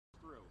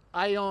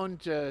I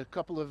owned a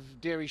couple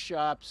of dairy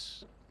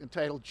shops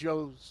entitled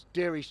Joe's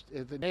Dairy.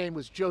 The name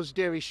was Joe's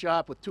Dairy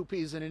Shop with two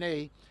P's and an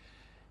E.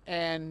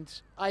 And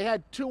I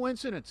had two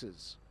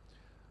incidences.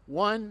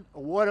 One, a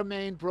water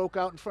main broke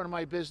out in front of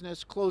my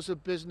business, closed the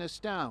business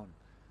down.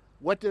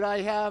 What did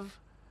I have?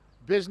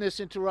 Business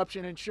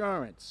interruption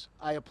insurance.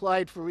 I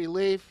applied for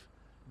relief,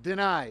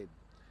 denied.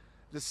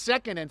 The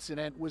second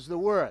incident was the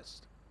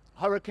worst.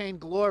 Hurricane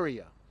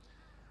Gloria.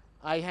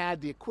 I had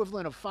the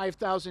equivalent of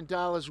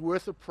 $5,000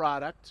 worth of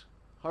product.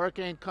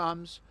 Hurricane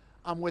comes.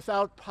 I'm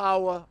without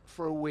power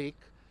for a week.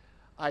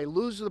 I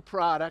lose the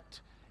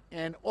product,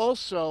 and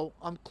also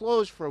I'm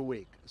closed for a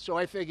week. So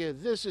I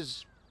figured this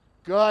is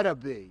gotta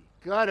be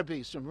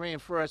some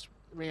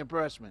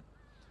reimbursement.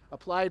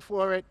 Applied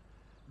for it,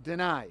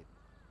 denied.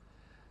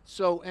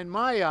 So in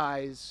my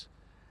eyes,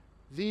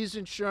 these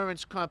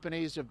insurance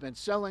companies have been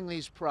selling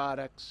these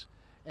products,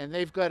 and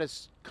they've got to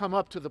come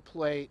up to the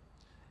plate.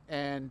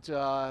 And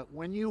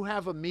when you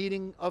have a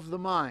meeting of the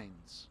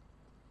minds,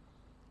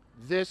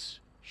 this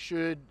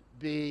should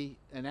be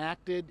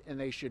enacted, and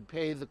they should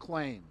pay the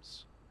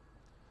claims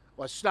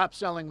or stop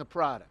selling the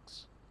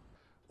products.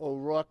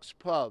 O'Rourke's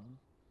Pub,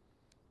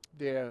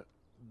 their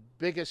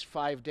biggest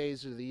 5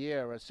 days of the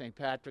year are St.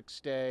 Patrick's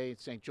Day,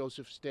 St.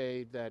 Joseph's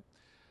Day, that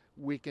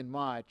week in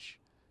March.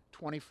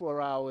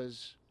 24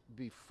 hours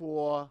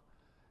before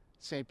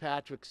St.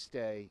 Patrick's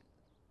Day,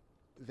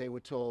 they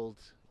were told,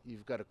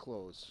 you've got to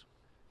close.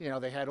 You know,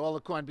 they had all the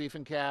corned beef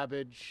and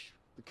cabbage,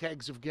 the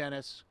kegs of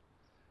Guinness,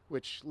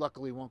 which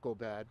luckily won't go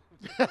bad,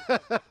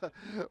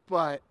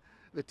 but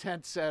the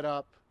tent set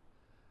up,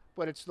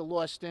 but it's the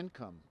lost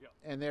income. Yep.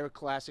 And they're a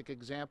classic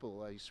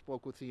example. I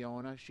spoke with the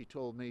owner. She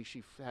told me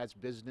she has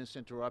business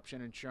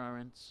interruption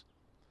insurance.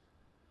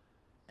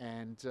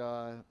 And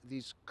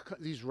these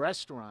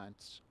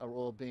restaurants are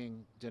all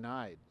being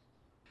denied.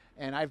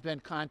 And I've been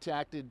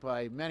contacted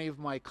by many of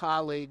my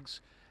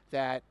colleagues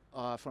that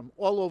from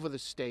all over the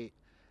state.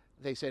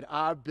 They said,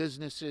 our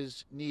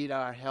businesses need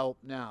our help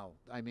now.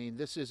 I mean,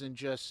 this isn't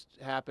just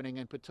happening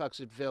in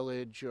Patuxent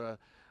Village or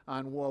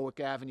on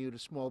Warwick Avenue to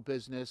small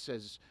business,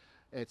 as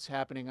it's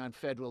happening on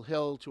Federal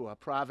Hill to our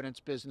Providence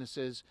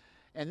businesses.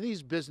 And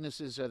these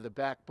businesses are the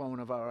backbone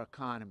of our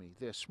economy.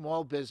 They're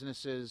small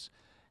businesses,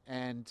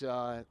 and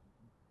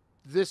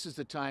this is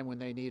the time when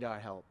they need our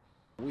help.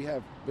 We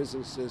have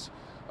businesses.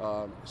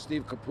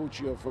 Steve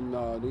Capuccio from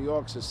New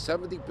York says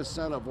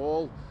 70% of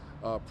all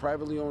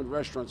privately owned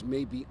restaurants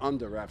may be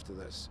under after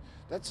this.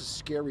 That's a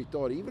scary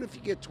thought. Even if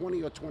you get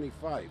 20 or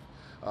 25,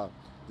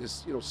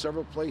 there's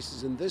several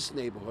places in this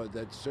neighborhood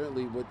that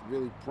certainly what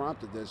really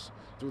prompted this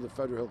through the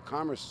Federal Hill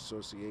Commerce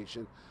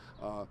Association.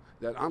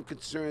 That I'm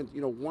concerned,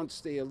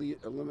 once they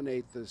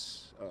eliminate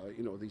this,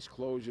 these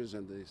closures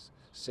and this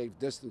safe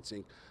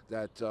distancing,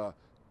 that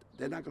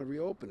they're not going to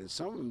reopen. And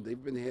some of them,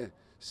 they've been here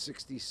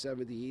 60,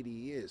 70, 80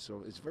 years.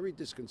 So it's very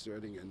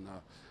disconcerting, and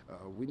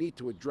we need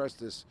to address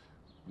this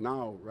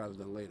now rather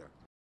than later.